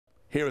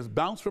Here is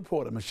Bounce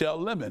reporter Michelle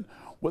Lemon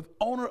with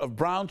owner of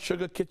Brown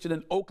Sugar Kitchen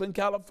in Oakland,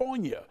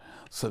 California,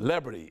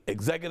 celebrity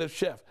executive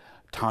chef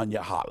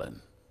Tanya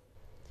Holland.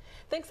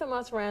 Thanks so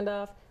much,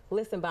 Randolph.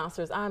 Listen,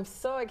 bouncers, I'm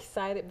so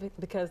excited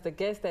because the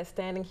guest that's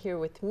standing here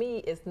with me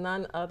is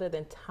none other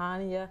than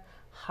Tanya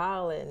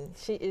Holland.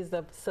 She is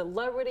a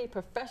celebrity,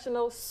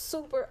 professional,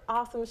 super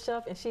awesome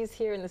chef, and she's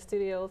here in the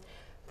studios.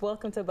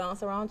 Welcome to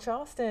Bounce Around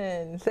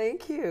Charleston.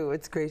 Thank you.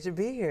 It's great to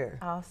be here.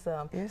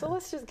 Awesome. Yeah. So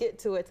let's just get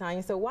to it,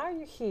 Tanya. So why are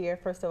you here,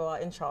 first of all,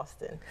 in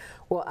Charleston?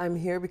 Well, I'm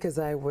here because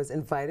I was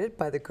invited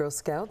by the Girl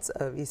Scouts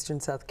of Eastern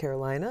South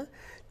Carolina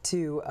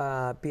to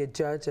be a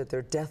judge at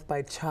their Death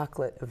by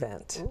Chocolate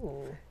event.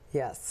 Ooh.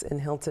 Yes, in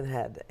Hilton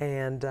Head.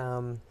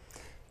 And,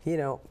 you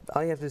know,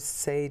 all you have to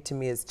say to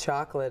me is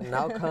chocolate and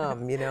I'll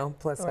come, you know.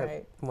 Plus,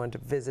 right. I want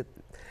to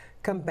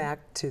come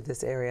back to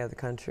this area of the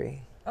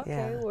country. Okay,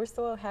 yeah. We're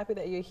so happy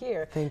that you're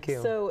here. Thank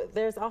you. So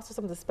there's also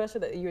something special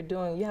that you're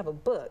doing. You have a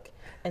book.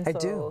 And I so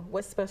do.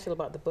 What's special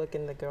about the book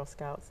and the Girl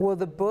Scouts? Well,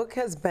 the book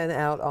has been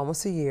out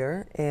almost a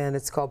year, and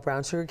it's called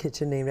Brown Sugar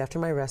Kitchen, named after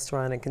my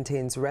restaurant. It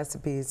contains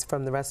recipes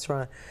from the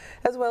restaurant,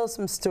 as well as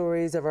some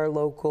stories of our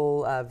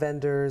local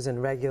vendors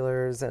and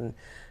regulars, and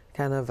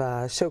kind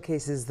of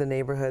showcases the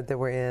neighborhood that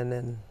we're in.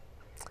 And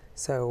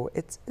so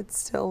it's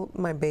still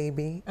my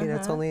baby. You know,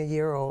 it's only a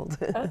year old.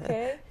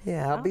 Okay.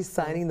 Yeah, I'll be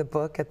signing the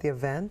book at the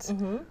event.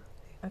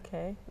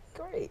 Okay,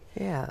 great.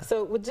 Yeah.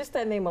 So with just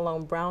that name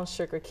alone, Brown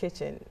Sugar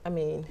Kitchen, I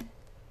mean,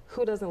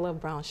 who doesn't love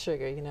brown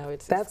sugar? You know,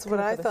 that's what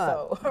I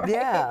thought. Soul, right?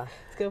 Yeah.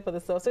 It's good for the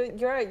soul. So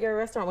your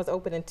restaurant was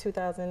open in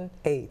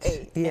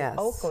 2008 yes. in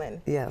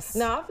Oakland. Yes.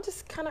 Now, I've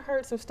just kind of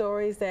heard some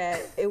stories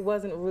that it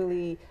wasn't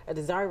really a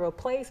desirable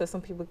place, or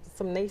some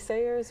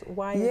naysayers.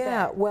 Why is that?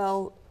 Yeah,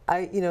 well,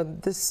 you know,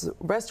 this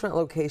restaurant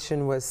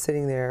location was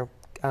sitting there,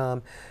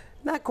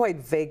 not quite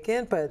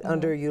vacant, but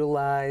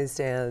underutilized,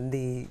 and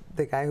the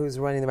guy who was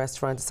running the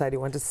restaurant decided he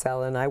wanted to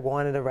sell it, and I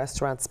wanted a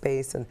restaurant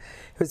space, and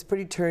it was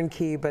pretty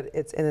turnkey, but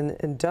it's in an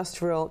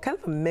industrial, kind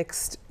of a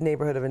mixed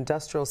neighborhood of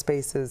industrial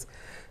spaces,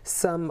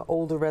 some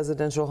older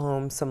residential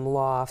homes, some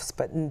lofts,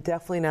 but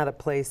definitely not a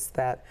place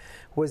that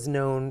was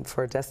known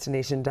for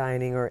destination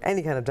dining or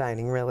any kind of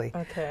dining, really.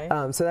 Okay.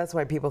 So that's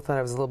why people thought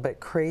I was a little bit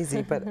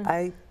crazy, but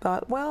I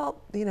thought, well,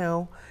 you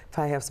know, if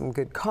I have some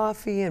good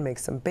coffee and make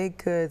some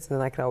baked goods, then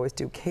I could always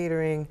do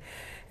catering.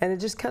 And it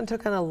just kind of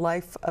took on a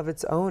life of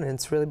its own, and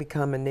it's really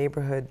become a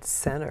neighborhood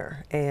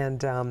center.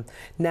 And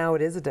now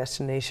it is a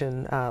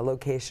destination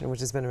location, which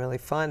has been really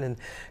fun and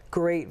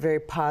great, very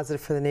positive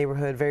for the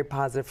neighborhood, very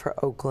positive for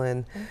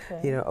Oakland.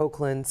 Okay. You know,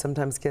 Oakland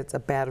sometimes gets a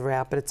bad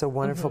rap, but it's a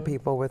wonderful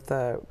people with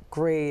a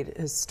great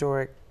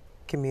historic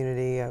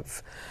community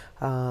of,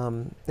 you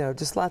know,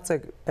 just lots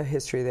of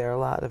history there. A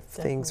lot of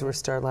things were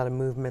started, a lot of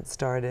movement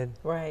started.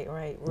 Right,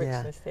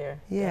 richness there.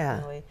 Yeah.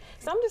 Definitely.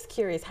 So I'm just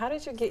curious, how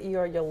did you get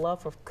your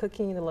love for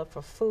cooking, your love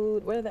for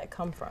food? Where did that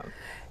come from?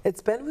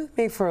 It's been with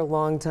me for a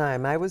long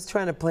time. I was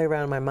trying to play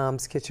around in my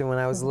mom's kitchen when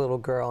I was a little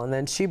girl, and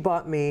then she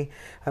bought me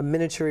a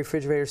miniature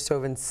refrigerator,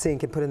 stove, and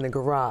sink and put it in the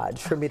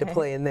garage for me to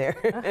play in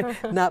there,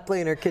 not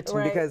play in her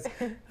kitchen, because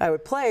I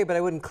would play, but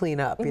I wouldn't clean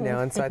up, you know,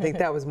 and so I think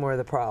that was more of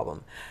the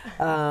problem.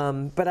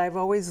 But I've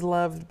always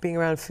loved being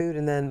around food,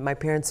 and then my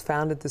parents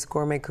founded this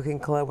gourmet cooking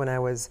club when I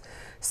was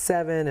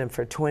 7, and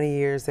for 20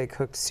 years they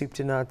cooked soup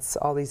to nuts,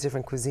 all these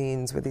different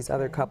cuisines with these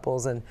other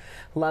couples, and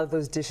a lot of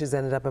those dishes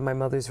ended up in my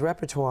mother's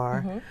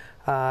repertoire.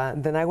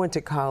 Then I went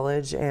to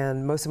college,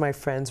 and most of my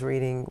friends were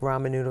eating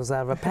ramen noodles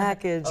out of a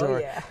package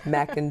or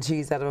mac and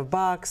cheese out of a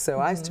box, so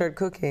I started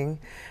cooking.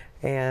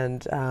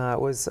 And it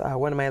was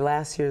one of my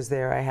last years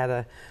there. I had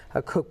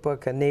a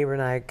cookbook. A neighbor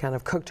and I kind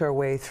of cooked our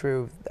way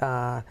through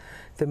the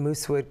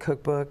Moosewood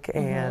cookbook,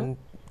 and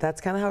that's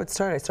kind of how it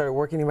started. I started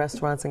working in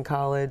restaurants in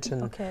college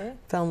and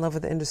fell in love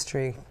with the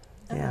industry.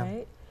 All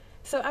right.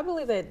 So I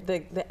believe that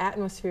the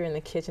atmosphere in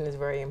the kitchen is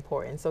very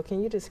important. So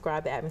can you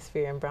describe the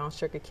atmosphere in Brown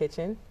Sugar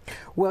Kitchen?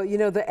 Well, you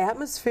know, the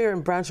atmosphere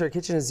in Brown Sugar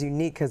Kitchen is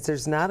unique because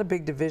there's not a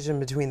big division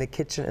between the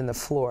kitchen and the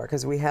floor,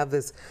 because we have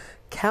this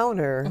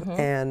counter,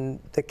 and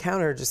the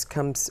counter just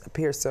comes up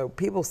here. So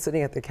people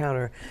sitting at the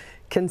counter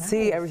can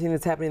see everything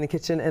that's happening in the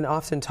kitchen and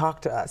often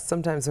talk to us,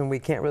 sometimes when we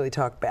can't really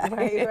talk back.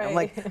 I'm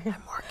like, I'm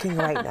working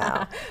right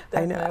now.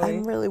 I know,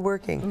 I'm really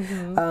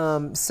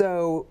working.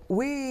 So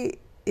we,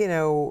 you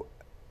know,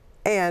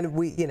 and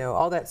we, you know,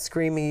 all that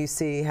screaming you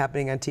see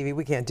happening on TV,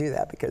 we can't do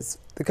that because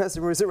the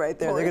customers are right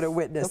there. They're going to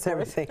witness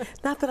everything.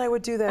 Not that I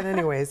would do that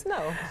anyways.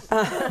 No.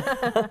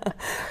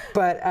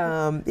 But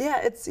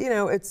yeah, it's, you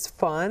know, it's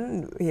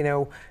fun, you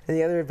know, and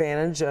the other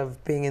advantage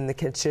of being in the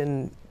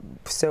kitchen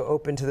so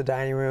open to the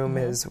dining room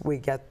is we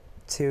get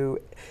to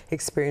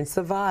experience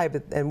the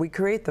vibe, and we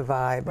create the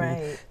vibe.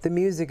 And the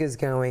music is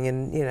going,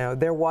 and you know,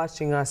 they're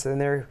watching us,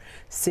 and they're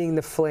seeing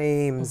the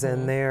flames,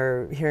 and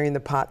they're hearing the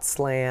pot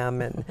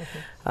slam, and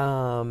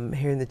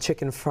hearing the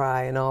chicken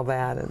fry and all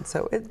that. And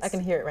so it's, I can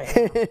hear it right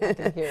now. I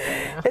can hear it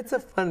right now. It's a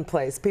fun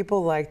place.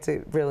 People like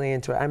to really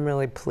enjoy it. I'm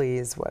really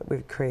pleased what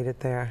we've created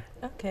there.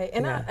 Okay,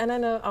 and I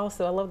know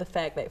also, I love the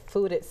fact that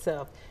food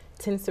itself,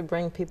 tends to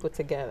bring people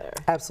together.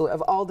 Absolutely,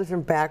 of all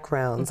different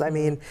backgrounds. I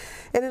mean,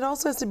 and it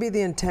also has to be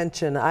the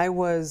intention. I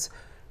was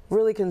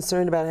really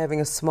concerned about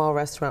having a small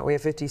restaurant. We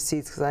have 50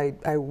 seats because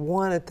I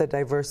wanted the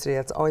diversity.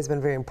 That's always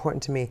been very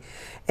important to me.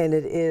 And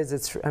it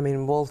is, I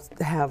mean, we'll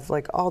have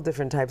like all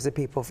different types of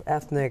people,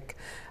 ethnic,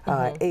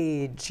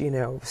 age, you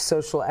know,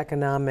 social,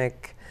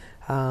 economic,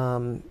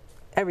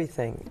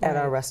 everything at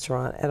our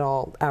restaurant at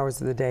all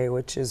hours of the day,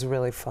 which is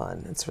really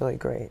fun. It's really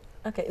great.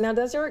 Okay, now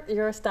does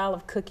your style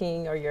of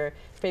cooking or your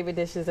favorite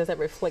dishes, does that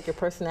reflect your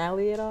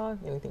personality at all?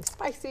 Anything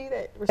spicy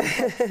that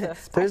reflects the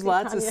spicy There's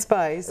lots of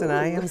spice, and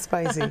I am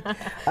spicy.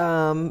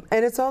 And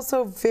it's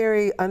also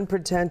very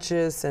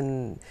unpretentious,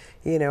 and,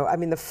 you know, I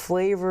mean, the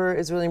flavor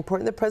is really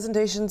important. The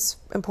presentation's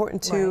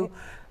important too,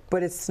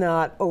 but it's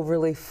not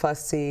overly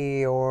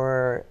fussy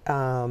or,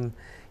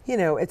 you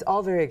know, it's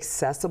all very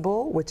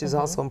accessible, which is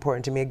also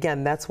important to me.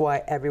 Again, that's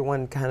why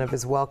everyone kind of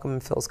is welcome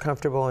and feels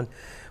comfortable. And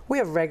we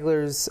have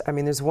regulars. I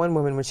mean, there's one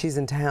woman, when she's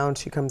in town,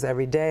 she comes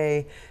every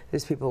day.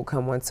 There's people who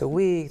come once a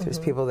week. There's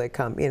people that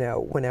come, you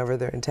know, whenever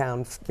they're in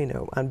town, you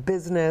know, on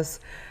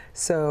business.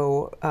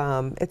 So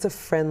it's a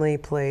friendly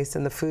place,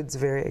 and the food's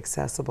very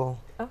accessible.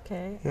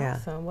 Okay,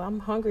 awesome. Well, I'm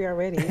hungry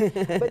already.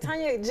 But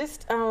Tanya,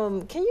 just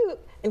can you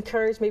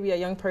encourage maybe a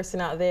young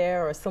person out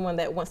there or someone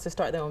that wants to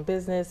start their own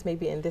business,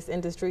 maybe in this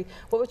industry?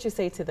 What would you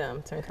say to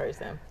them to encourage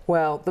them?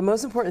 Well, the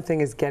most important thing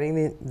is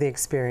getting the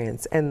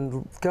experience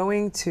and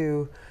going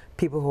to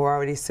people who are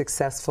already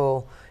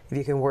successful. If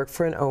you can work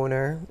for an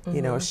owner,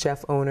 you know, a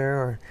chef owner,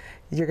 or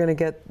you're going to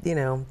get, you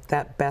know,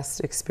 that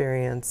best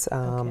experience.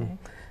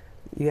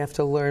 You have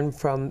to learn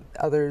from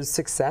others'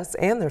 success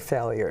and their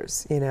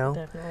failures, you know.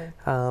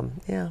 Definitely.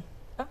 Yeah.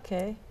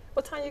 Okay.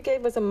 Well, Tanya, you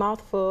gave us a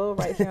mouthful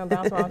right here on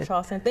Bounce Around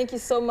Charleston. Thank you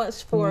so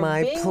much for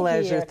being here. My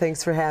pleasure.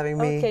 Thanks for having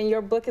me. Okay, and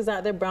your book is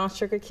out there, Brown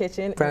Sugar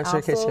Kitchen. Brown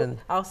Sugar Kitchen.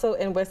 Also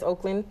in West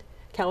Oakland,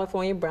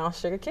 California, Brown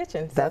Sugar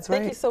Kitchen. So That's right.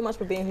 Thank you so much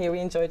for being here. We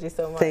enjoyed you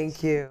so much.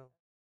 Thank you.